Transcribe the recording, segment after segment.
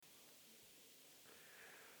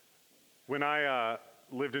When I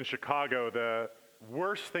lived in Chicago, the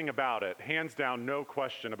worst thing about it, hands down, no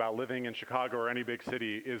question about living in Chicago or any big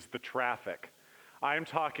city, is the traffic. I am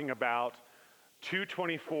talking about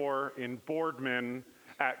 224 in Boardman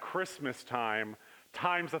at Christmas time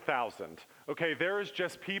times 1,000. Okay, there is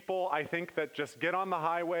just people, I think, that just get on the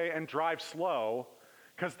highway and drive slow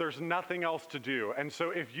because there's nothing else to do. And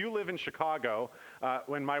so if you live in Chicago,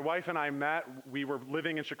 when my wife and I met, we were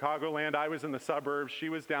living in Chicagoland. I was in the suburbs, she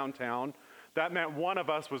was downtown. That meant one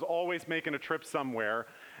of us was always making a trip somewhere,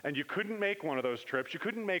 and you couldn't make one of those trips. You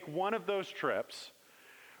couldn't make one of those trips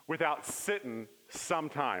without sitting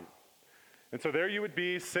sometime. And so there you would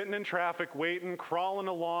be, sitting in traffic, waiting, crawling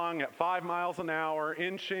along at 5 miles an hour,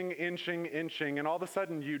 inching, and all of a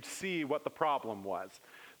sudden you'd see what the problem was.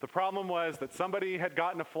 The problem was that somebody had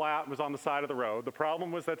gotten a flat and was on the side of the road. The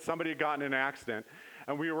problem was that somebody had gotten in an accident,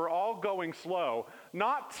 and we were all going slow,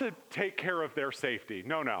 not to take care of their safety.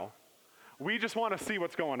 No. We just want to see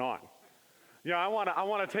what's going on. You know, I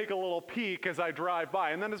want to take a little peek as I drive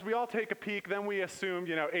by. And then as we all take a peek, then we assume,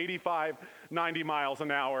 85, 90 miles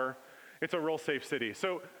an hour, it's a real safe city.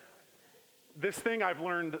 So this thing I've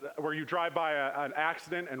learned where you drive by an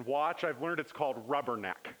accident and watch, I've learned it's called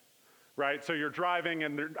rubberneck, right? So you're driving,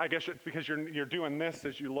 and I guess it's because you're doing this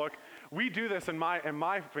as you look. We do this in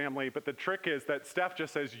my family, but the trick is that Steph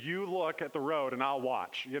just says, you look at the road and I'll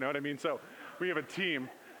watch. You know what I mean? So we have a team.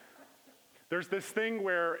 There's this thing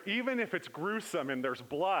where even if it's gruesome and there's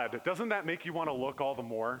blood, doesn't that make you want to look all the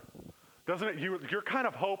more? Doesn't it? You're kind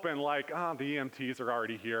of hoping like, the EMTs are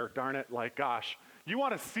already here. Darn it, like, gosh. You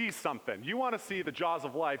want to see something. You want to see the jaws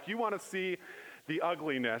of life. You want to see the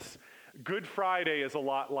ugliness. Good Friday is a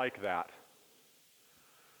lot like that.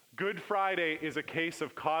 Good Friday is a case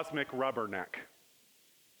of cosmic rubberneck.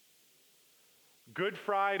 Good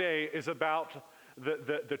Friday is about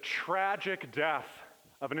the tragic death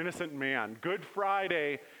of an innocent man. Good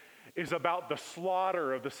Friday is about the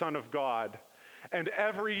slaughter of the Son of God. And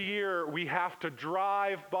every year we have to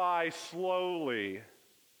drive by slowly.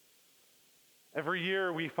 Every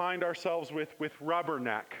year we find ourselves with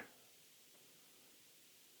rubberneck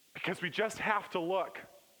because we just have to look.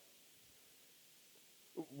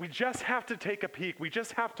 We just have to take a peek. We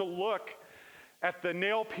just have to look at the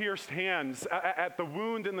nail-pierced hands, at the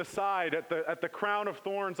wound in the side, at the crown of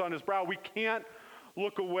thorns on his brow. We can't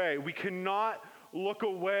look away. We cannot look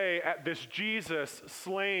away at this Jesus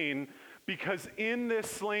slain, because in this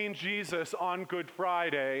slain Jesus on Good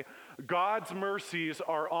Friday, God's mercies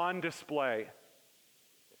are on display.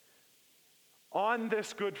 On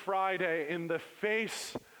this Good Friday, in the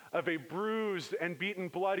face of a bruised and beaten,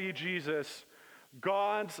 bloody Jesus,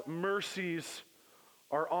 God's mercies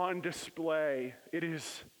are on display. It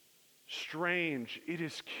is strange. It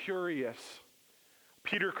is curious.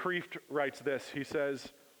 Peter Kreeft writes this. He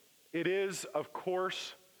says, "It is, of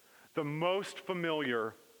course, the most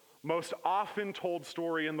familiar, most often told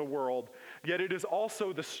story in the world, yet it is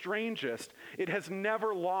also the strangest. It has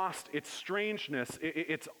never lost its strangeness,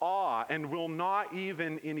 its awe, and will not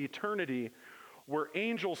even in eternity, where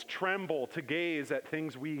angels tremble to gaze at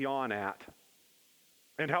things we yawn at.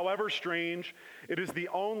 And however strange, it is the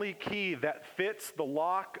only key that fits the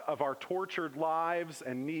lock of our tortured lives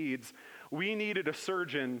and needs. We needed a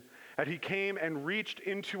surgeon, and he came and reached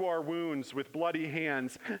into our wounds with bloody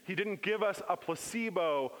hands. He didn't give us a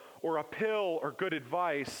placebo or a pill or good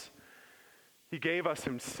advice. He gave us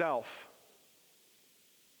himself."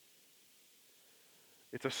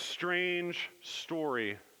 It's a strange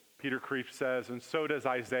story, Peter Kreeft says, and so does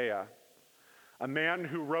Isaiah, a man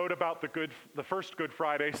who wrote about the first Good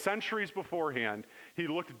Friday centuries beforehand. He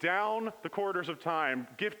looked down the corridors of time,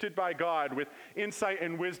 gifted by God with insight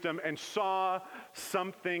and wisdom, and saw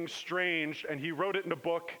something strange, and he wrote it in a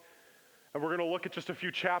book, and we're going to look at just a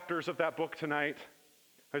few chapters of that book tonight.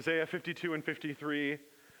 Isaiah 52 and 53.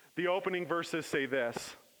 The opening verses say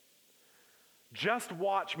this: "Just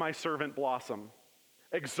watch my servant blossom,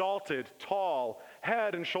 exalted, tall,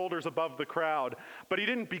 head and shoulders above the crowd." But he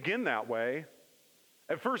didn't begin that way.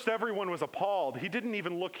 At first, everyone was appalled. He didn't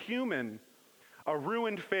even look human. A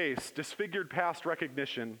ruined face, disfigured past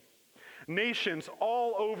recognition. Nations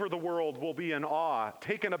all over the world will be in awe,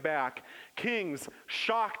 taken aback. Kings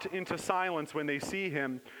shocked into silence when they see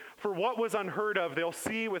him. For what was unheard of, they'll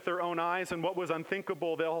see with their own eyes, and what was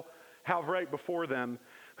unthinkable, they'll have right before them.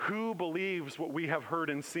 Who believes what we have heard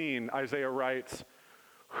and seen, Isaiah writes.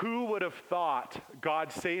 Who would have thought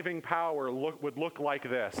God's saving power would look like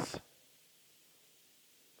this?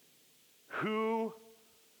 Who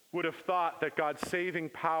would have thought that God's saving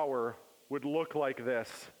power would look like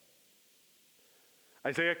this?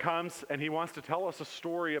 Isaiah comes and he wants to tell us a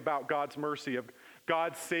story about God's mercy, of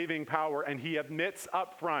God's saving power, and he admits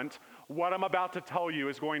up front, what I'm about to tell you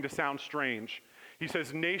is going to sound strange. He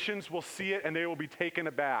says, nations will see it and they will be taken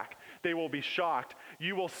aback. They will be shocked.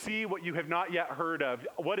 You will see what you have not yet heard of.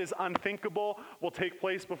 What is unthinkable will take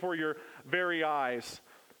place before your very eyes.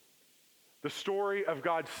 The story of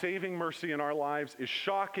God's saving mercy in our lives is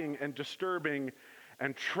shocking and disturbing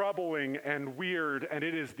and troubling and weird, and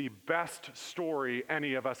it is the best story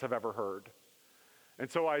any of us have ever heard. And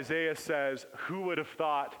so Isaiah says, who would have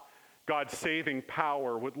thought God's saving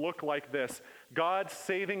power would look like this? God's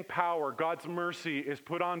saving power, God's mercy is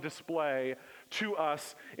put on display to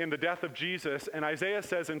us in the death of Jesus. And Isaiah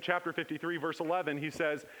says in chapter 53, verse 11, he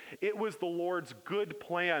says, it was the Lord's good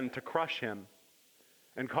plan to crush him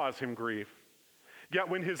and cause him grief. Yet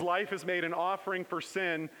when his life is made an offering for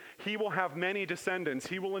sin, he will have many descendants.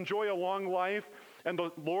 He will enjoy a long life, and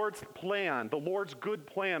the Lord's plan, the Lord's good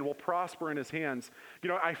plan, will prosper in his hands. You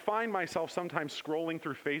know, I find myself sometimes scrolling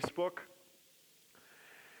through Facebook,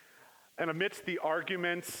 and amidst the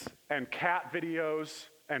arguments and cat videos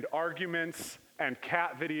and arguments and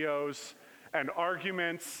cat videos and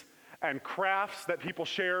arguments and crafts that people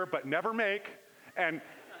share but never make, and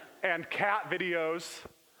cat videos,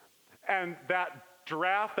 and that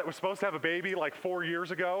giraffe that was supposed to have a baby like 4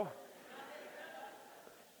 years ago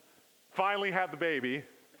finally had the baby.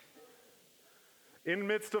 In the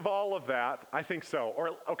midst of all of that, I think so.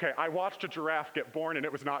 Or, okay, I watched a giraffe get born and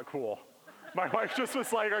it was not cool. My wife just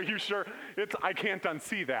was like, are you sure? I can't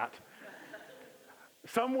unsee that.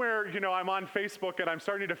 Somewhere, I'm on Facebook and I'm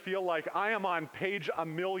starting to feel like I am on page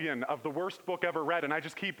 1,000,000 of the worst book ever read, and I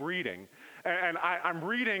just keep reading. And I'm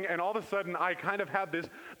reading, and all of a sudden I kind of have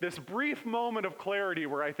this brief moment of clarity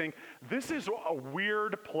where I think, this is a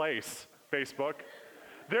weird place, Facebook.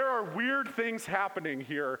 There are weird things happening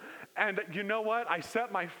here. And you know what? I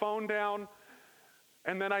set my phone down,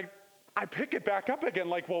 and then I pick it back up again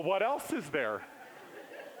like, well, what else is there?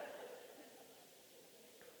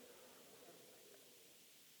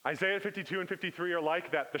 Isaiah 52 and 53 are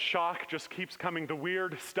like that. The shock just keeps coming. The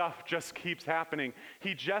weird stuff just keeps happening.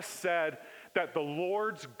 He just said that the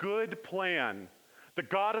Lord's good plan, the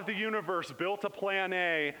God of the universe, built a plan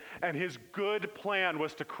A, and his good plan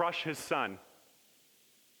was to crush his son.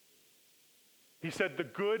 He said the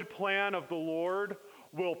good plan of the Lord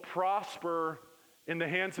will prosper in the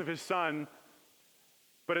hands of his son.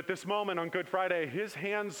 But at this moment on Good Friday, his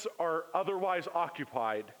hands are otherwise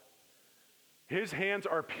occupied. His hands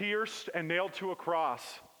are pierced and nailed to a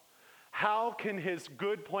cross. How can his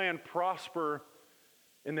good plan prosper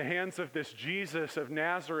in the hands of this Jesus of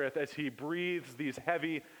Nazareth as he breathes these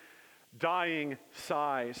heavy, dying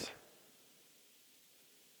sighs?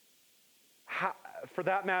 For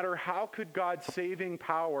that matter, how could God's saving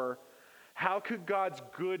power, how could God's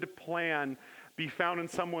good plan be found in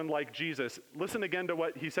someone like Jesus? Listen again to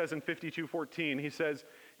what he says in 52:14. He says,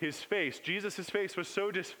 Jesus' face was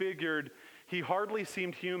so disfigured, he hardly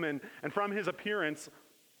seemed human, and from his appearance,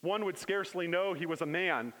 one would scarcely know he was a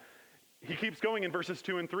man. He keeps going in verses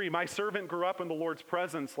 2 and 3. My servant grew up in the Lord's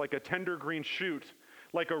presence like a tender green shoot,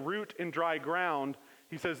 like a root in dry ground.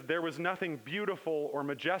 He says, there was nothing beautiful or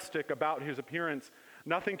majestic about his appearance,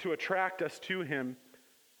 nothing to attract us to him.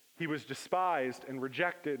 He was despised and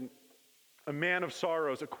rejected, a man of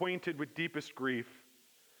sorrows, acquainted with deepest grief.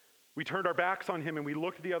 We turned our backs on him and we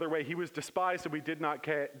looked the other way. He was despised and we did not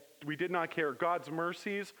care. God's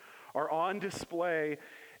mercies are on display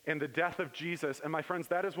in the death of Jesus. And my friends,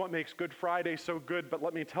 that is what makes Good Friday so good. But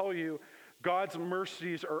let me tell you, God's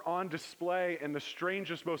mercies are on display in the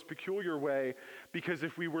strangest, most peculiar way, because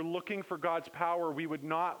if we were looking for God's power, we would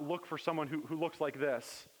not look for someone who looks like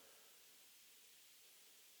this.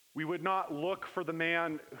 We would not look for the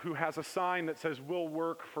man who has a sign that says, we'll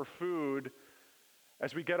work for food,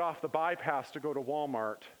 as we get off the bypass to go to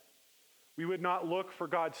Walmart. We would not look for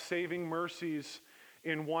God's saving mercies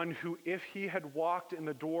in one who, if he had walked in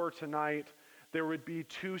the door tonight, there would be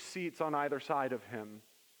 2 seats on either side of him.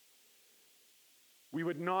 We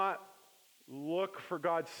would not look for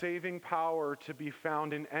God's saving power to be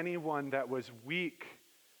found in anyone that was weak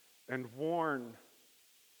and worn,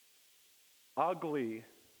 ugly.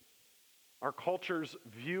 Our culture's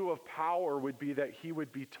view of power would be that he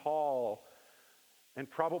would be tall and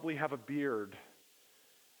probably have a beard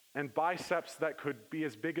and biceps that could be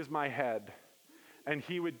as big as my head. And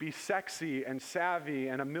he would be sexy and savvy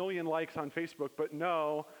and 1 million likes on Facebook. But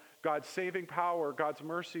no, God's saving power, God's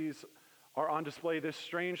mercies are on display. This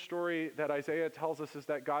strange story that Isaiah tells us is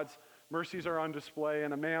that God's mercies are on display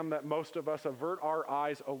in a man that most of us avert our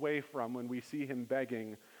eyes away from when we see him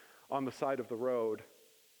begging on the side of the road.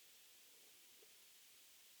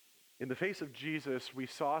 In the face of Jesus, we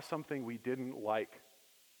saw something we didn't like.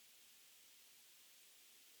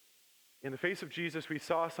 In the face of Jesus, we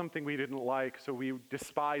saw something we didn't like, so we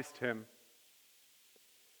despised him.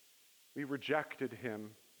 We rejected him.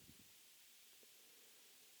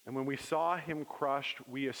 And when we saw him crushed,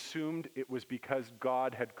 we assumed it was because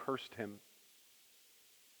God had cursed him.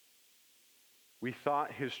 We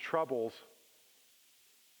thought his troubles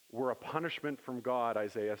were a punishment from God,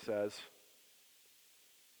 Isaiah says.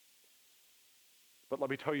 But let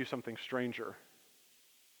me tell you something stranger.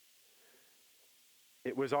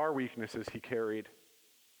 It was our weaknesses he carried.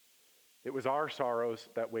 It was our sorrows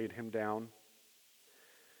that weighed him down.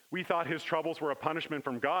 We thought his troubles were a punishment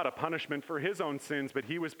from God, a punishment for his own sins, but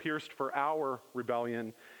he was pierced for our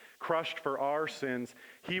rebellion, crushed for our sins.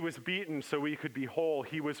 He was beaten so we could be whole.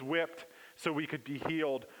 He was whipped so we could be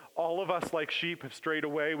healed. All of us, like sheep, have strayed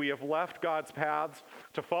away. We have left God's paths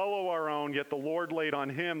to follow our own, yet the Lord laid on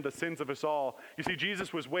him the sins of us all. You see,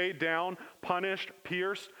 Jesus was weighed down, punished,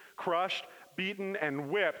 pierced, crushed, beaten, and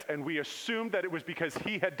whipped, and we assumed that it was because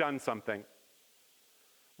he had done something.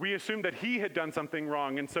 We assumed that he had done something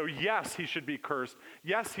wrong, and so yes, he should be cursed.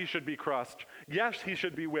 Yes, he should be crushed. Yes, he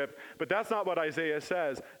should be whipped. But that's not what Isaiah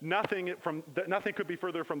says. Nothing could be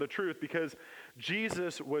further from the truth, because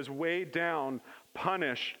Jesus was weighed down,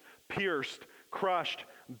 punished, pierced, crushed,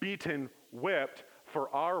 beaten, whipped for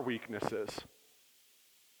our weaknesses,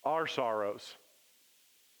 our sorrows,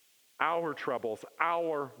 our troubles,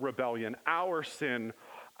 our rebellion, our sin,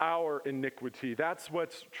 our iniquity. That's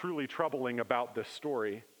what's truly troubling about this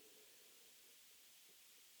story.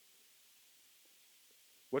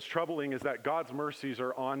 What's troubling is that God's mercies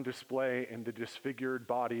are on display in the disfigured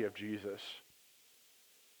body of Jesus.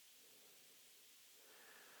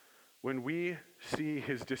 When we see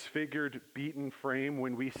his disfigured, beaten frame,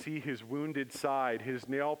 when we see his wounded side, his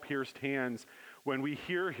nail-pierced hands, when we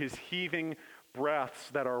hear his heaving breaths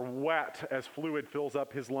that are wet as fluid fills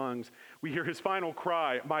up his lungs, we hear his final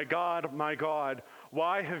cry, my God,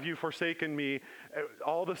 why have you forsaken me?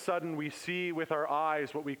 All of a sudden we see with our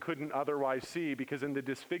eyes what we couldn't otherwise see, because in the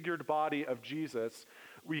disfigured body of Jesus,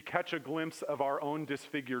 we catch a glimpse of our own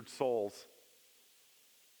disfigured souls.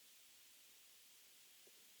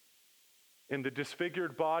 In the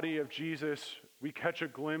disfigured body of Jesus, we catch a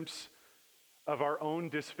glimpse of our own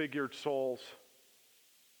disfigured souls.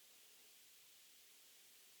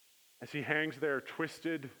 As he hangs there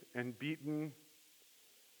twisted and beaten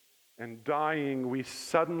and dying, we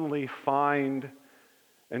suddenly find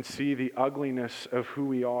and see the ugliness of who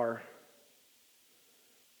we are.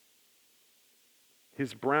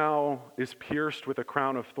 His brow is pierced with a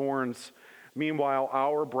crown of thorns. Meanwhile,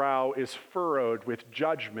 our brow is furrowed with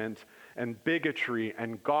judgment and bigotry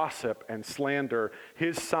and gossip and slander.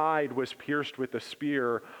 His side was pierced with a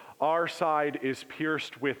spear. Our side is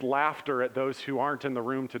pierced with laughter at those who aren't in the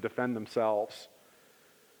room to defend themselves.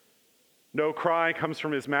 No cry comes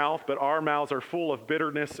from his mouth, but our mouths are full of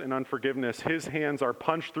bitterness and unforgiveness. His hands are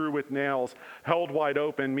punched through with nails, held wide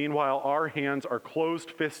open. Meanwhile, our hands are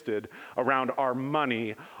closed-fisted around our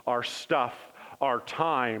money, our stuff, our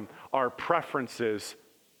time, our preferences,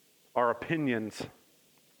 our opinions.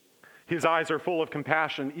 His eyes are full of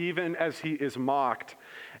compassion, even as he is mocked.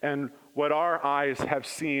 And what our eyes have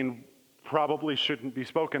seen probably shouldn't be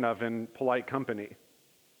spoken of in polite company.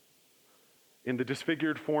 In the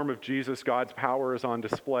disfigured form of Jesus, God's power is on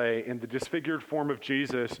display. In the disfigured form of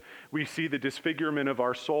Jesus, we see the disfigurement of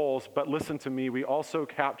our souls. But listen to me, we also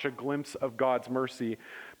catch a glimpse of God's mercy.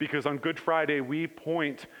 Because on Good Friday, we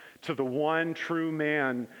point to the one true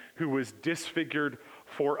man who was disfigured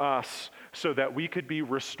for us so that we could be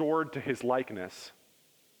restored to his likeness.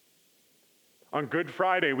 On Good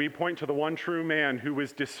Friday, we point to the one true man who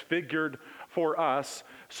was disfigured for us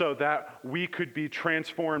so that we could be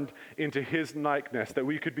transformed into his likeness, that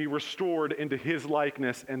we could be restored into his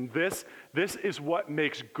likeness. And this is what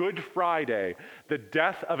makes Good Friday, the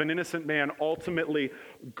death of an innocent man, ultimately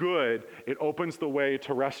good. It opens the way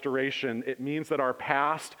to restoration. It means that our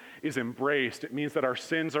past is embraced. It means that our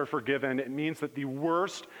sins are forgiven. It means that the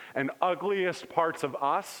worst and ugliest parts of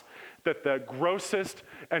us, that the grossest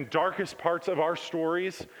and darkest parts of our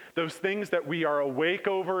stories, those things that we are awake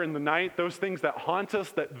over in the night, those things that haunt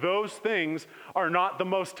us, that those things are not the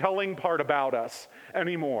most telling part about us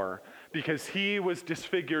anymore, because he was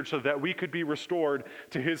disfigured so that we could be restored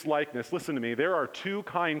to his likeness. Listen to me, there are two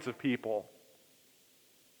kinds of people.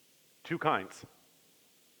 Two kinds.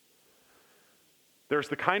 There's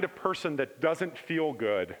the kind of person that doesn't feel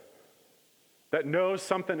good, that knows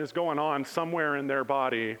something is going on somewhere in their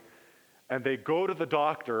body, and they go to the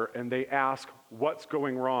doctor and they ask what's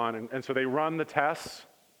going wrong. And so they run the tests,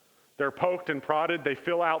 They're poked and prodded. They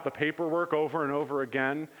fill out the paperwork over and over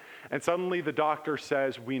again. And suddenly the doctor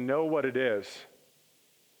says, we know what it is.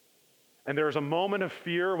 And there is a moment of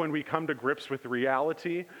fear when we come to grips with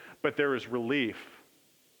reality, but there is relief.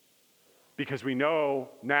 Because we know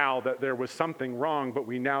now that there was something wrong, but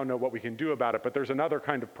we now know what we can do about it. But there's another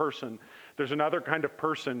kind of person. There's another kind of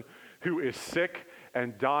person who is sick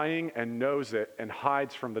and dying and knows it and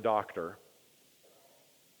hides from the doctor.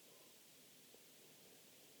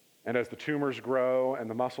 And as the tumors grow and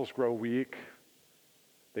the muscles grow weak,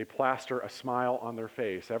 they plaster a smile on their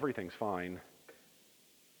face. Everything's fine.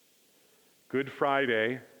 Good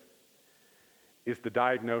Friday is the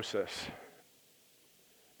diagnosis.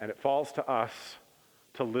 And it falls to us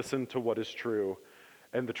to listen to what is true.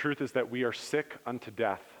 And the truth is that we are sick unto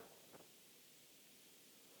death.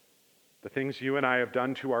 The things you and I have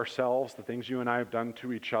done to ourselves, the things you and I have done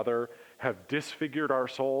to each other, have disfigured our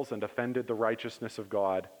souls and offended the righteousness of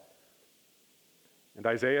God. And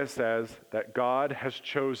Isaiah says that God has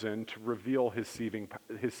chosen to reveal his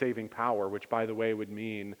saving power, which, by the way, would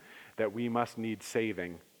mean that we must need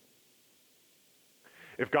saving.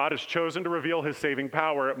 If God has chosen to reveal his saving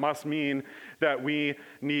power, it must mean that we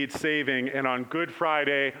need saving. And on Good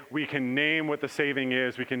Friday, we can name what the saving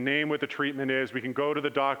is. We can name what the treatment is. We can go to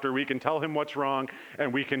the doctor. We can tell him what's wrong.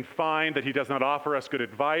 And we can find that he does not offer us good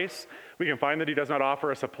advice. We can find that he does not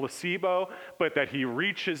offer us a placebo, but that he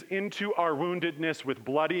reaches into our woundedness with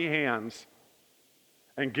bloody hands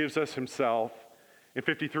and gives us himself. In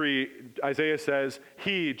 53, Isaiah says,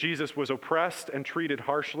 he, Jesus, was oppressed and treated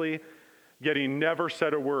harshly, yet he never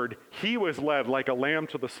said a word. He was led like a lamb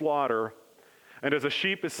to the slaughter. And as a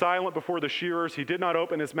sheep is silent before the shearers, he did not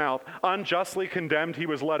open his mouth. Unjustly condemned, he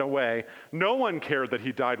was led away. No one cared that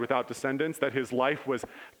he died without descendants, that his life was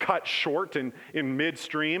cut short in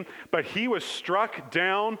midstream. But he was struck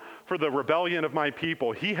down for the rebellion of my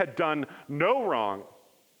people. He had done no wrong.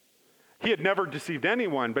 He had never deceived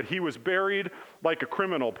anyone, but he was buried like a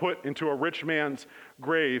criminal, put into a rich man's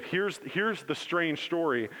grave. Here's the strange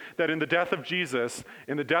story, that in the death of Jesus,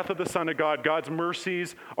 in the death of the Son of God, God's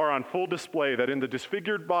mercies are on full display, that in the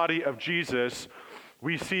disfigured body of Jesus,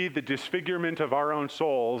 we see the disfigurement of our own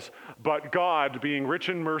souls, but God, being rich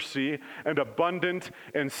in mercy and abundant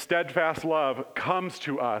in steadfast love, comes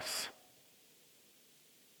to us.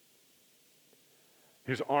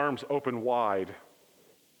 His arms open wide,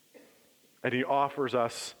 and he offers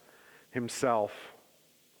us himself.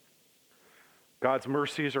 God's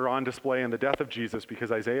mercies are on display in the death of Jesus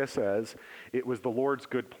because Isaiah says it was the Lord's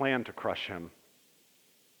good plan to crush him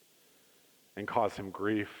and cause him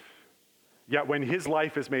grief. Yet when his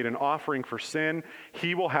life is made an offering for sin,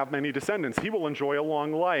 he will have many descendants. He will enjoy a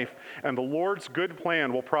long life, and the Lord's good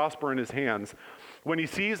plan will prosper in his hands. When he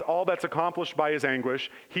sees all that's accomplished by his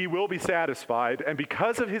anguish, he will be satisfied, and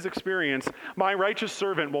because of his experience, my righteous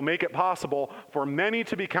servant will make it possible for many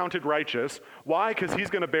to be counted righteous. Why? Because he's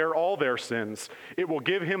going to bear all their sins. It will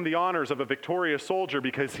give him the honors of a victorious soldier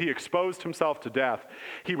because he exposed himself to death.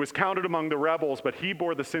 He was counted among the rebels, but he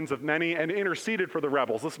bore the sins of many and interceded for the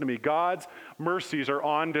rebels. Listen to me. God's mercies are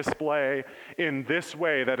on display in this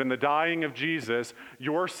way, that in the dying of Jesus,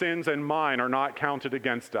 your sins and mine are not counted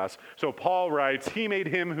against us. So Paul writes, he made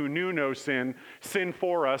him who knew no sin, sin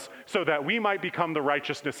for us, so that we might become the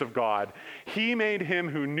righteousness of God. He made him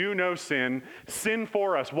who knew no sin, sin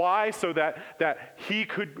for us. Why? So that he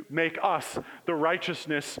could make us the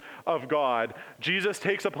righteousness of God. Jesus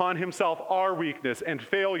takes upon himself our weakness and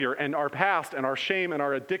failure and our past and our shame and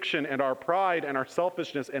our addiction and our pride and our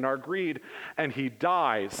selfishness and our greed, and he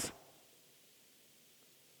dies.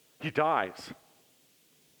 He dies.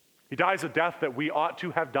 He dies a death that we ought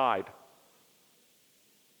to have died.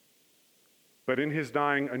 But in his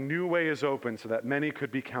dying, a new way is open so that many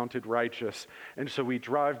could be counted righteous. And so we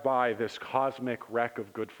drive by this cosmic wreck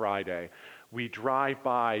of Good Friday. We drive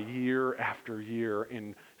by year after year,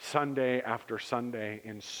 in Sunday after Sunday,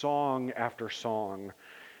 in song after song,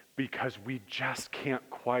 because we just can't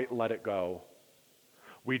quite let it go.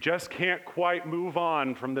 We just can't quite move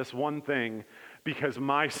on from this one thing, because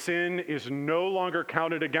my sin is no longer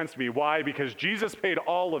counted against me. Why? Because Jesus paid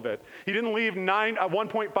all of it. He didn't leave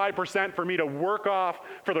 1.5% for me to work off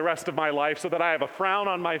for the rest of my life so that I have a frown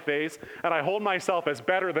on my face and I hold myself as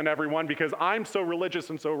better than everyone because I'm so religious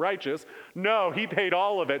and so righteous. No, he paid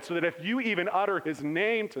all of it so that if you even utter his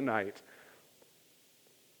name tonight,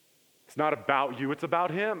 it's not about you, it's about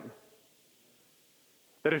him.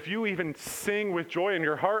 That if you even sing with joy in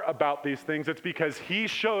your heart about these things, it's because he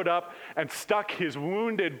showed up and stuck his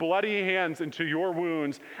wounded, bloody hands into your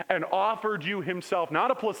wounds and offered you himself,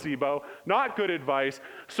 not a placebo, not good advice,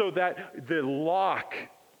 so that the lock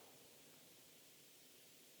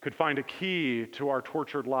could find a key to our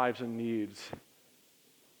tortured lives and needs.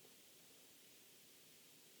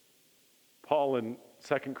 Paul in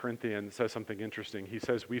 2 Corinthians says something interesting. He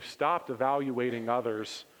says, we've stopped evaluating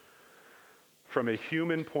others from a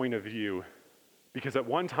human point of view, because at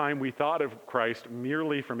one time we thought of Christ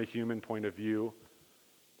merely from a human point of view.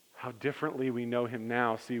 How differently we know him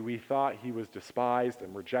now. See, we thought he was despised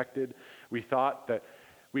and rejected. We thought that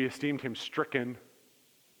we esteemed him stricken.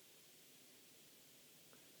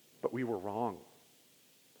 But we were wrong.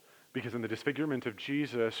 Because in the disfigurement of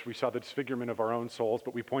Jesus, we saw the disfigurement of our own souls,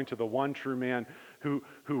 but we point to the one true man who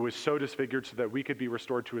was so disfigured so that we could be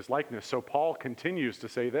restored to his likeness. So Paul continues to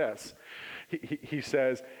say this. He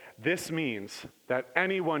says, this means that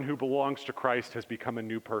anyone who belongs to Christ has become a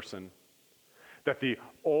new person. That the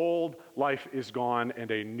old life is gone and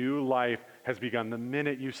a new life has begun the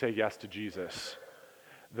minute you say yes to Jesus.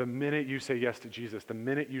 The minute you say yes to Jesus, the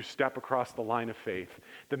minute you step across the line of faith,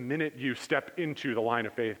 the minute you step into the line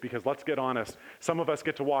of faith, because let's get honest, some of us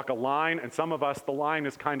get to walk a line, and some of us, the line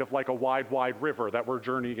is kind of like a wide, wide river that we're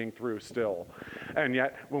journeying through still. And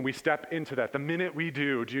yet, when we step into that, the minute we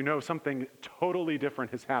do you know something totally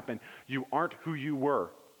different has happened? You aren't who you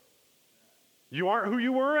were. You aren't who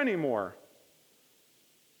you were anymore.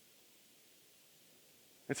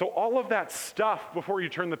 And so all of that stuff before you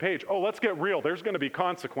turn the page, let's get real. There's going to be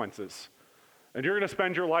consequences. And you're going to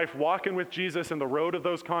spend your life walking with Jesus in the road of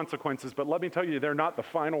those consequences. But let me tell you, they're not the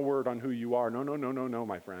final word on who you are. No,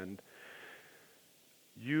 my friend.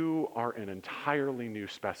 You are an entirely new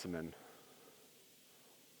specimen.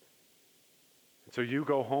 And so you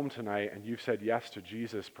go home tonight and you've said yes to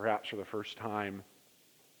Jesus perhaps for the first time.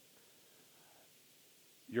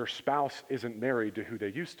 Your spouse isn't married to who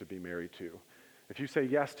they used to be married to. If you say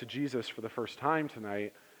yes to Jesus for the first time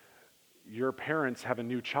tonight, your parents have a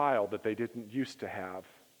new child that they didn't used to have.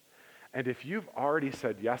 And if you've already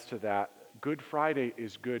said yes to that, Good Friday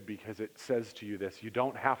is good because it says to you this: you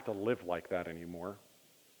don't have to live like that anymore.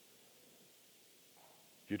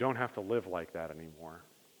 You don't have to live like that anymore.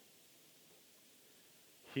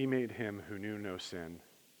 He made him who knew no sin,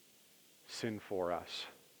 sin for us,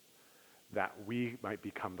 that we might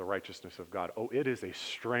become the righteousness of God. It is a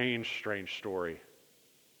strange, strange story.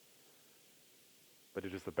 But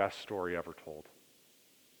it is the best story ever told.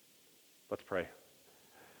 Let's pray.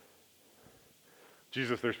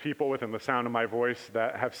 Jesus, there's people within the sound of my voice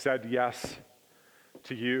that have said yes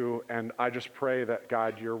to you, and I just pray that,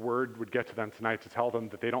 God, your word would get to them tonight to tell them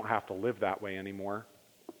that they don't have to live that way anymore.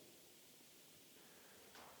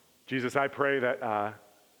 Jesus, I pray that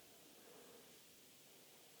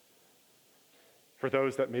for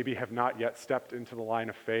those that maybe have not yet stepped into the line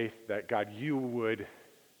of faith, that, God, you would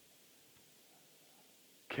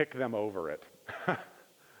kick them over it.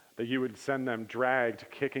 That you would send them dragged,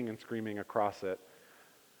 kicking and screaming across it.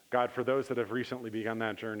 God, for those that have recently begun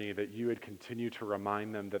that journey, that you would continue to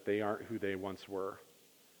remind them that they aren't who they once were.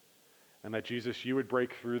 And that, Jesus, you would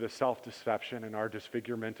break through the self-deception and our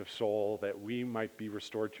disfigurement of soul, that we might be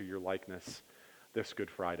restored to your likeness this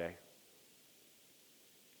Good Friday.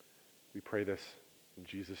 We pray this in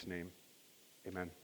Jesus' name. Amen.